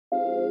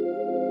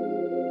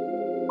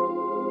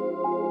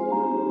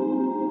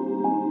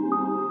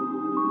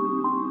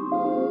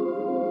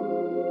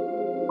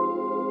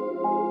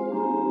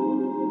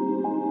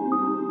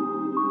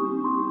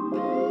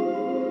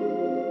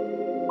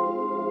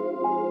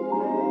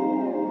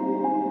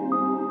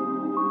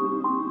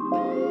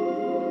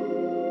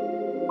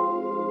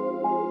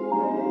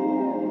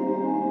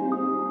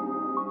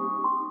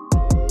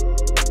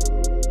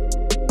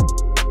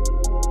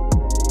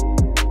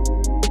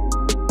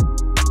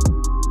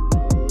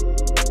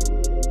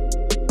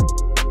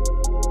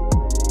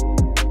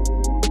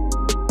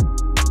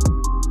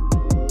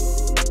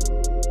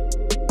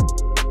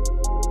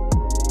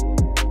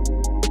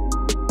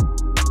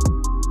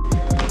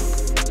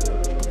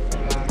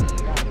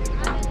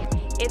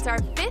It's our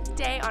 5th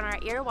day on our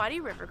Irrawaddy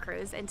River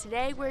cruise, and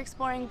today we're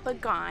exploring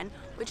Bagan,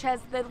 which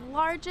has the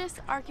largest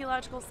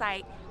archaeological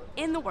site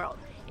in the world.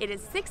 It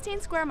is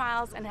 16 square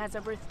miles and has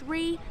over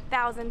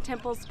 3,000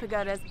 temples,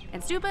 pagodas,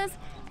 and stupas,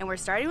 and we're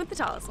starting with the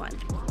tallest one.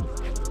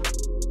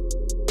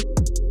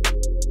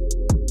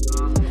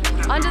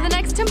 On to the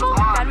next temple.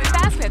 Gotta move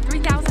fast, we have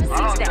 3,000 to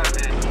see today.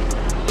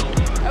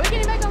 Are we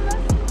getting back on this?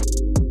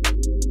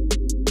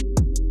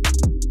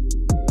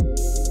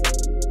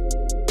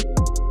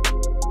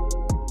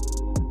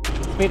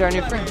 Meet our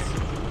new friends.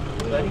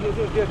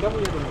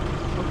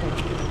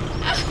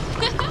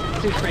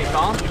 Seems pretty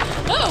calm.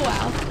 Oh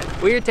wow.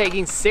 We are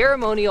taking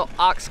ceremonial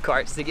ox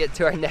carts to get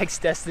to our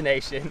next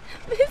destination.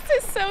 This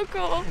is so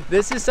cool.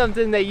 This is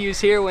something they use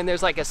here when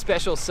there's like a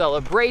special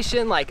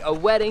celebration, like a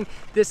wedding.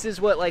 This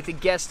is what like the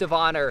guest of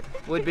honor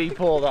would be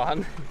pulled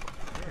on.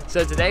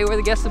 So today we're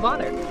the guest of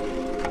honor.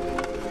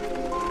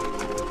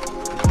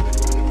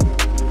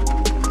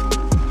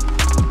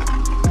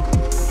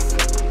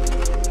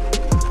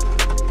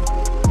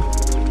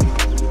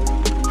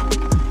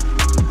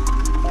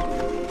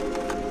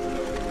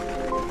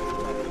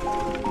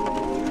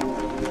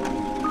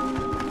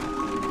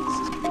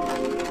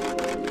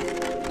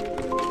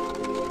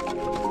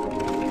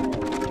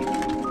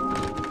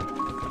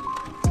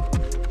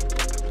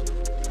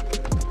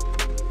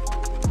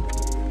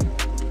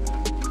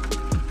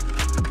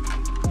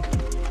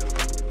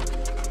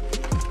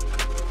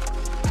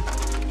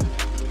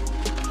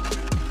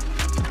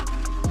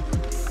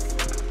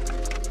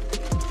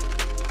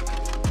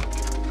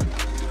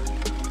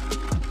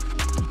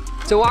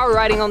 So while we're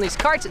riding on these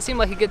carts, it seemed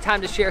like a good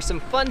time to share some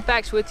fun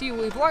facts with you.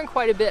 We've learned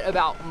quite a bit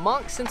about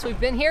monks since we've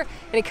been here,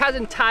 and it kind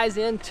of ties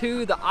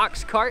into the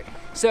ox cart.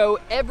 So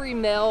every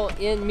male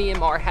in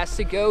Myanmar has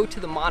to go to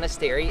the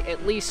monastery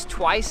at least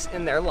twice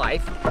in their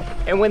life.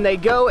 And when they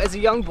go as a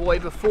young boy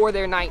before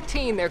they're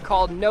 19, they're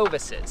called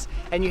novices.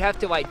 And you have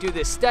to like do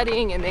this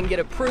studying and then get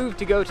approved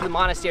to go to the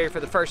monastery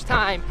for the first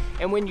time.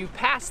 And when you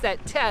pass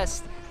that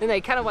test, then they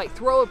kind of like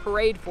throw a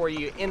parade for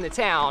you in the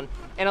town.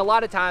 And a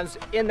lot of times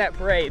in that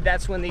parade,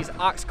 that's when these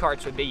ox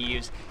carts would be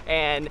used,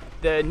 and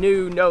the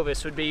new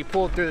novice would be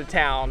pulled through the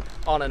town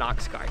on an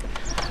ox cart.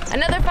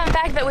 Another fun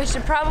fact that we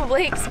should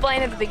probably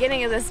explain at the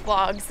beginning of this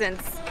vlog,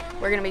 since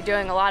we're going to be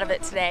doing a lot of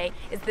it today,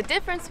 is the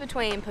difference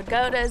between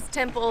pagodas,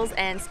 temples,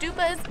 and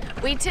stupas.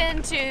 We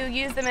tend to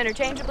use them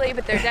interchangeably,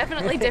 but they're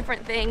definitely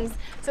different things.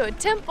 So a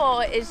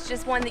temple is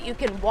just one that you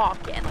can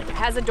walk in, like it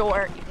has a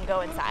door, you can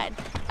go inside.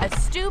 A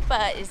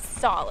stupa is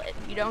solid,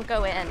 you don't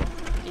go in,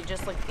 you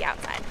just look at the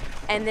outside.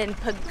 And then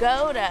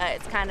pagoda,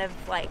 it's kind of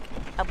like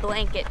a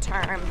blanket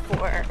term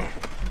for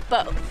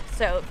both.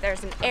 So if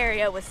there's an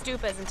area with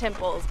stupas and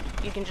temples,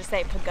 you can just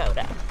say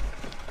pagoda.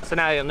 So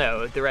now you'll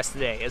know the rest of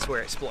the day as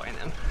we're exploring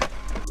them.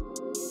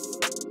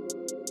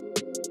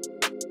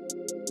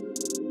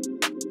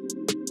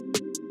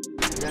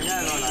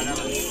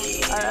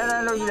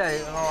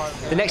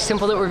 The next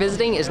temple that we're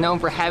visiting is known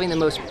for having the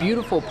most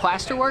beautiful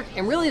plasterwork,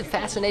 and really the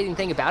fascinating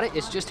thing about it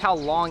is just how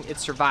long it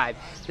survived.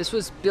 This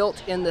was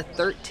built in the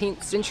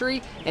 13th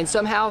century, and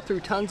somehow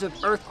through tons of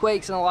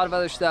earthquakes and a lot of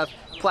other stuff,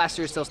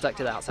 plaster is still stuck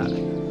to the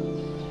outside.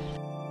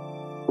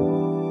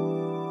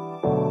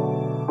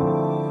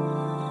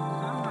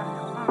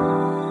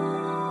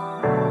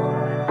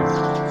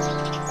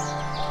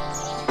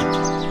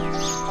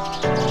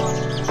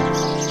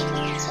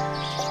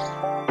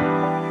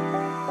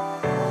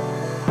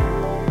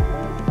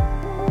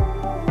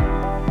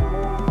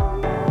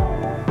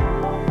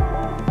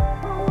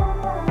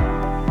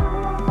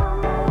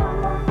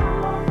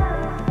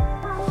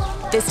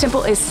 This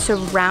temple is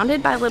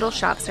surrounded by little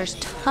shops. There's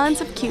tons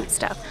of cute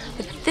stuff,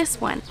 but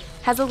this one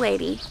has a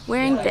lady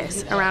wearing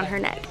this around her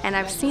neck. And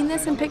I've seen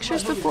this in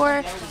pictures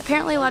before.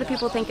 Apparently a lot of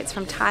people think it's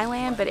from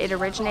Thailand, but it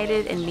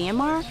originated in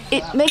Myanmar.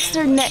 It makes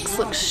their necks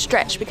look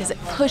stretched because it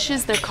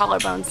pushes their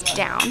collarbones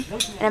down.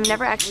 And I've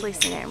never actually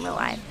seen it in real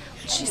life.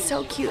 But she's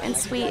so cute and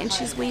sweet, and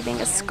she's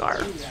weaving a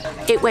scarf.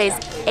 It weighs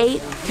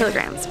 8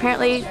 kilograms.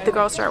 Apparently the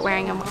girls start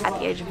wearing them at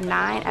the age of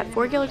 9 at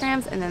 4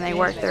 kilograms, and then they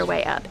work their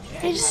way up.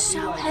 They're just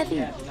so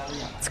heavy.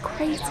 It's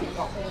crazy.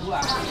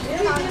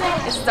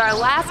 This is our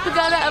last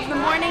pagoda of the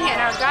morning,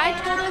 and our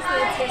guide told us that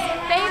it's his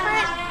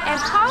favorite and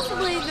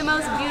possibly the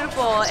most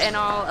beautiful in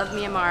all of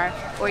Myanmar,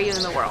 or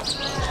even the world.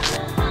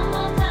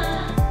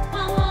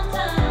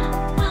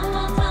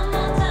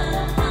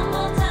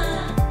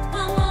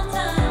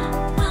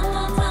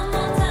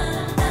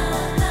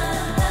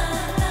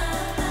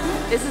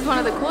 This is one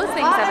of the coolest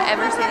things I've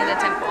ever seen in a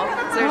temple.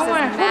 So there's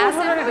this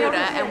massive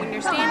Buddha, and when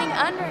you're standing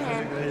under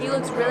him, he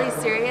looks really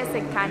serious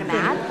and kind of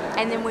mad.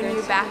 And then when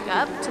you back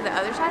up to the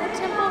other side of the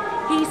temple,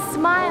 he's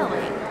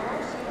smiling.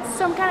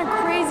 Some kind of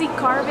crazy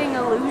carving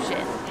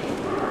illusion.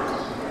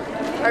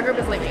 Our group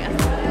is leaving us.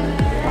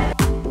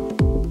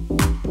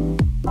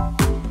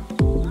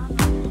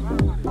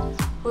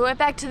 We went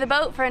back to the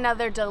boat for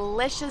another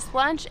delicious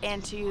lunch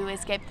and to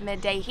escape the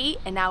midday heat,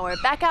 and now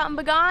we're back out in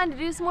Bagan to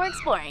do some more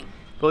exploring.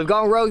 But we've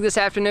gone rogue this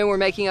afternoon. We're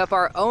making up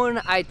our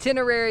own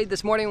itinerary.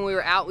 This morning when we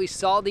were out, we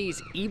saw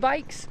these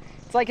e-bikes,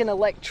 It's like an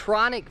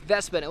electronic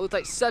Vespa, and it looked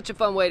like such a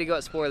fun way to go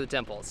explore the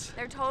temples.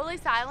 They're totally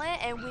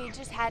silent, and we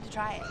just had to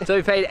try it. So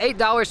we paid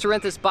 $8 to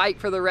rent this bike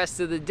for the rest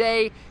of the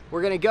day.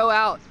 We're gonna go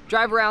out,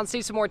 drive around,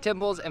 see some more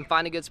temples, and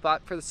find a good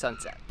spot for the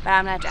sunset. But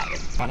I'm not driving.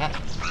 Why not?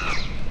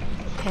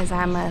 Because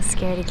I'm a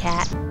scaredy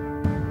cat.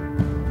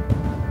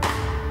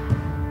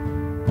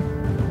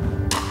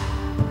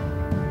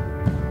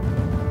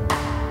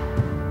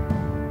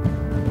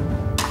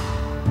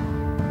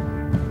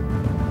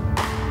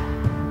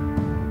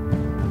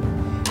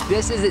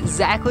 This is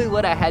exactly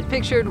what I had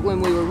pictured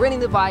when we were renting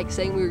the bike,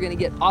 saying we were gonna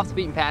get off the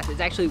beaten path. It's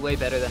actually way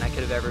better than I could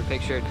have ever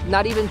pictured.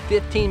 Not even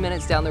 15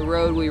 minutes down the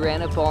road, we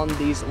ran up on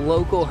these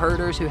local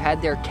herders who had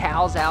their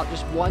cows out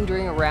just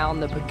wandering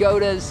around the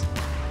pagodas.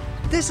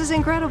 This is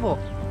incredible.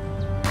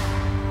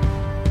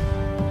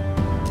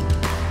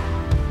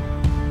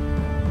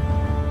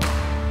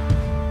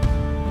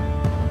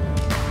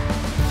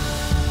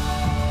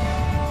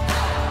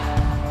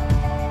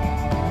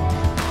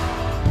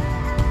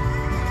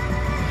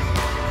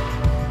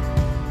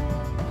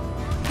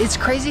 It's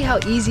crazy how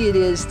easy it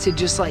is to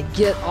just like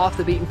get off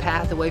the beaten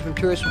path away from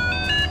tourists.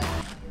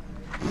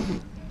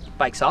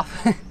 Bike's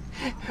off.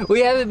 We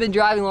haven't been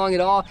driving long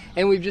at all,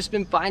 and we've just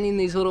been finding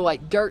these little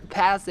like dirt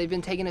paths. They've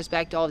been taking us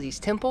back to all of these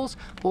temples.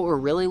 What we're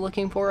really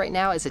looking for right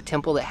now is a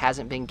temple that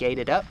hasn't been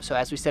gated up. So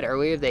as we said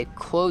earlier, they've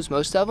closed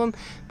most of them,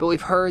 but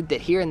we've heard that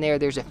here and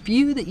there's a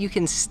few that you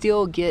can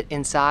still get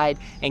inside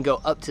and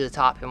go up to the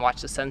top and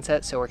watch the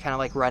sunset. So we're kind of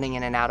like running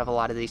in and out of a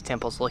lot of these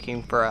temples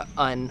looking for an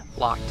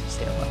unlocked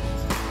stairwell.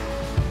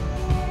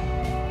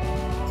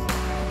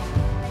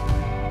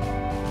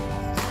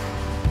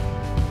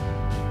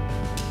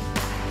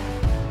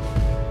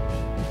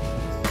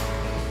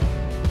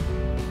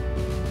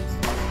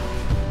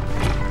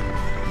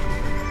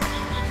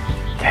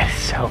 That's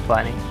so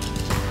funny.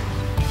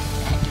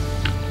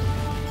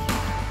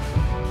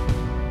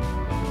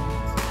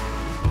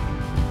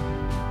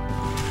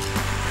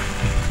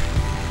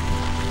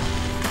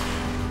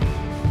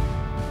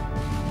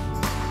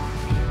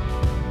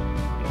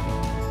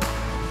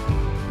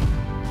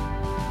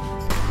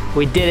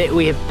 We did it.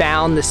 We have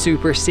found the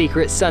super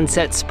secret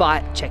sunset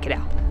spot. Check it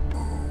out.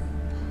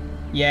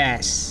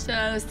 Yes.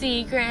 So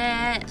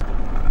secret.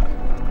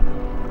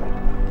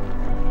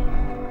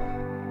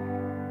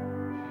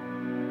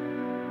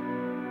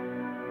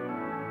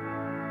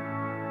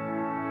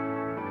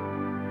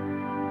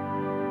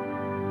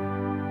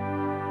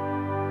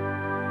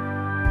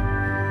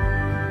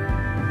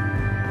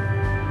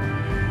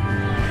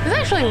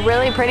 It's actually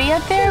really pretty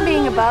up there,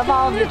 being above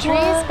all of the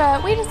trees,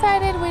 but we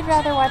decided we'd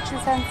rather watch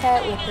the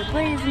sunset with the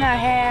breeze in our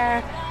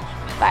hair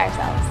by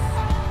ourselves.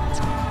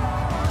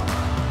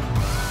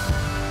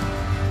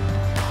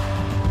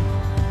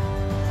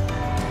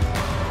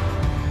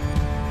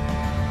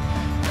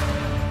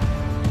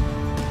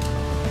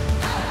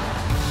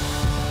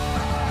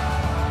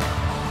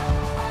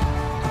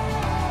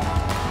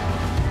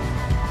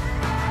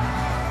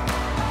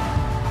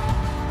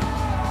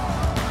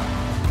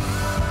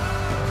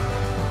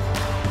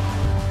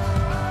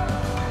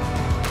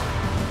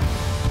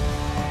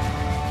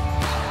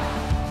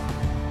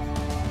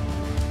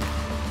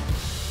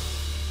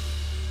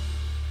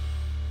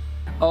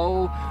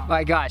 Oh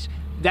my gosh,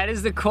 that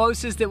is the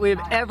closest that we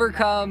have ever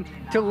come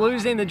to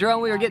losing the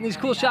drone. We were getting these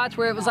cool shots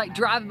where it was like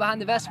driving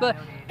behind the Vespa,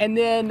 and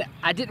then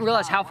I didn't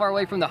realize how far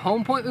away from the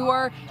home point we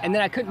were, and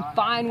then I couldn't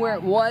find where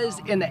it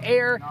was in the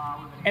air,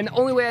 and the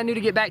only way I knew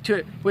to get back to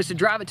it was to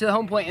drive it to the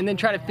home point and then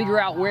try to figure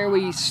out where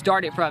we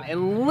started from.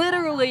 And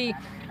literally,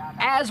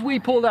 as we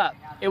pulled up,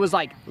 it was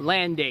like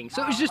landing.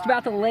 So it was just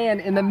about to land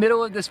in the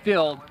middle of this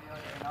field.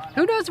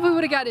 Who knows if we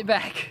would have gotten it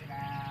back?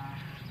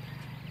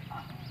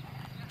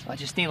 I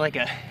just need like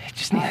a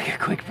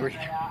quick breather.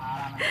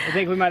 I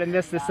think we might have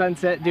missed the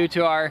sunset due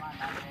to our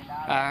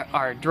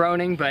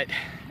droning, but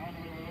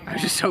I'm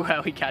just so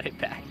glad we got it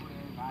back.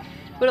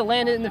 Would have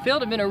landed in the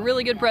field and been a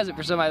really good present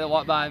for somebody that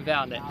walked by and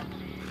found it.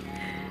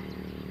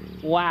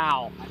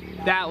 Wow,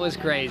 that was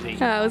crazy.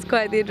 That was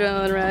quite the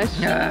adrenaline rush.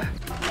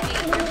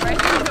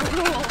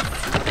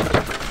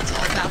 It's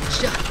all about the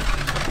shot.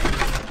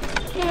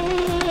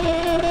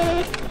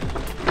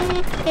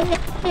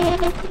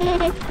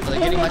 They're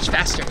getting much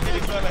faster.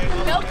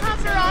 No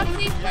paparazzi,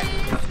 please,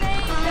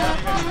 babe. No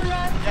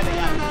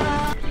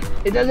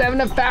paparazzi. It doesn't have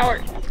enough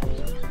power.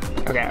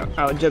 Okay,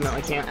 I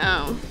legitimately can't.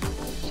 Oh,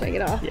 should I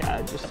get off?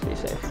 Yeah, just to be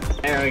safe.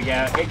 There we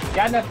go. It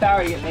got enough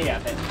power to get me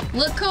up it.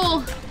 Look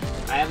cool.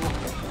 I have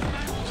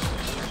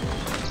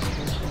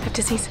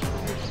disease.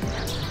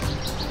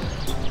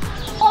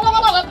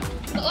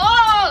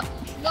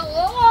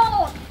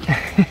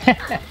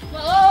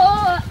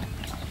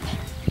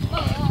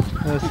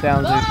 Those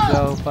sounds are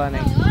so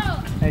funny.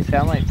 They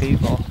sound like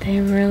people. They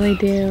really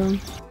do.